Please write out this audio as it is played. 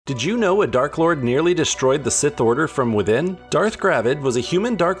Did you know a Dark Lord nearly destroyed the Sith Order from within? Darth Gravid was a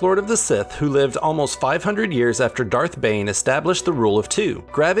human Dark Lord of the Sith who lived almost 500 years after Darth Bane established the Rule of Two.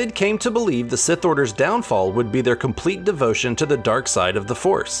 Gravid came to believe the Sith Order's downfall would be their complete devotion to the dark side of the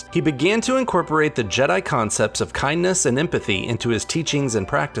Force. He began to incorporate the Jedi concepts of kindness and empathy into his teachings and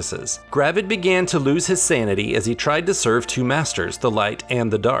practices. Gravid began to lose his sanity as he tried to serve two masters, the light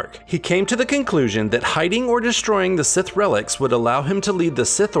and the dark. He came to the conclusion that hiding or destroying the Sith relics would allow him to lead the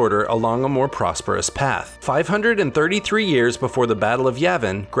Sith Order along a more prosperous path. 533 years before the Battle of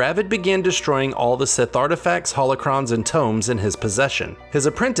Yavin, Gravid began destroying all the Sith artifacts, holocrons, and tomes in his possession. His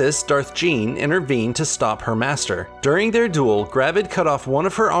apprentice, Darth Gean, intervened to stop her master. During their duel, Gravid cut off one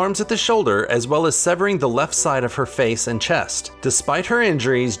of her arms at the shoulder as well as severing the left side of her face and chest. Despite her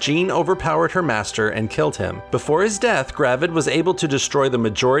injuries, Gean overpowered her master and killed him. Before his death, Gravid was able to destroy the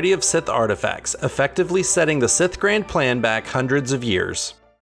majority of Sith artifacts, effectively setting the Sith Grand Plan back hundreds of years.